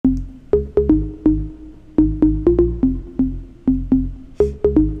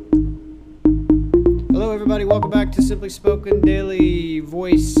everybody. Welcome back to Simply Spoken Daily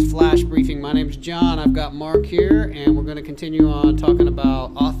Voice Flash Briefing. My name is John. I've got Mark here, and we're going to continue on talking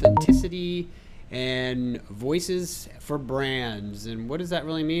about authenticity and voices for brands. And what does that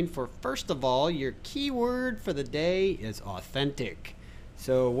really mean? First of all, your keyword for the day is authentic.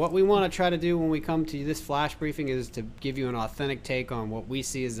 So what we want to try to do when we come to this flash briefing is to give you an authentic take on what we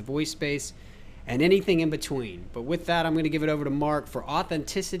see as the voice space and anything in between. But with that, I'm going to give it over to Mark for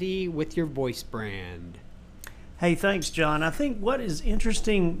authenticity with your voice brand. Hey, thanks, John. I think what is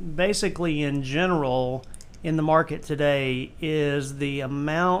interesting basically in general in the market today is the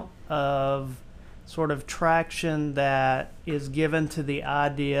amount of sort of traction that is given to the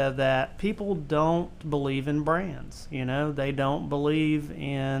idea that people don't believe in brands. You know, they don't believe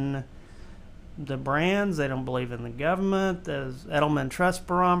in the brands, they don't believe in the government. The Edelman Trust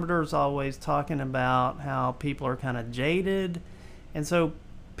Barometer is always talking about how people are kind of jaded. And so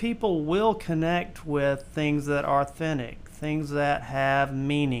people will connect with things that are authentic, things that have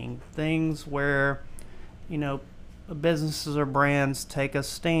meaning, things where, you know, businesses or brands take a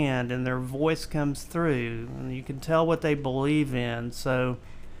stand and their voice comes through and you can tell what they believe in. So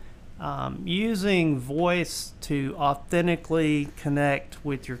using voice to authentically connect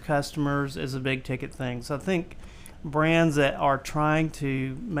with your customers is a big ticket thing. So I think brands that are trying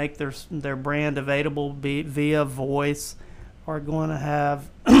to make their brand available via voice are going to have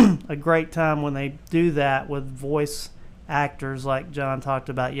a great time when they do that with voice actors like John talked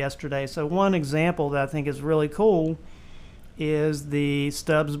about yesterday. So one example that I think is really cool is the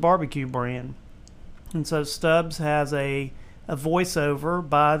Stubbs barbecue brand. And so Stubbs has a voiceover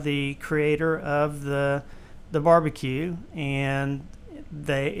by the creator of the barbecue, and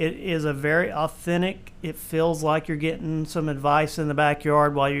it is a very authentic. It feels like you're getting some advice in the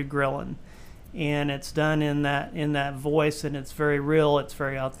backyard while you're grilling, and it's done in that voice, and it's very real, it's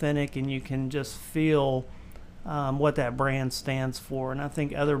very authentic, and you can just feel what that brand stands for. And I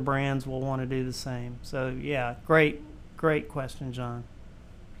think other brands will want to do the same. So yeah, great question, John.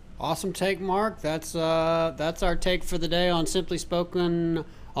 Awesome take, Mark. That's our take for the day on Simply Spoken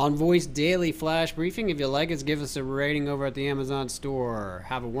on Voice Daily Flash Briefing. If you like us, give us a rating over at the Amazon store.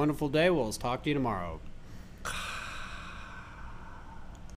 Have a wonderful day. We'll talk to you tomorrow.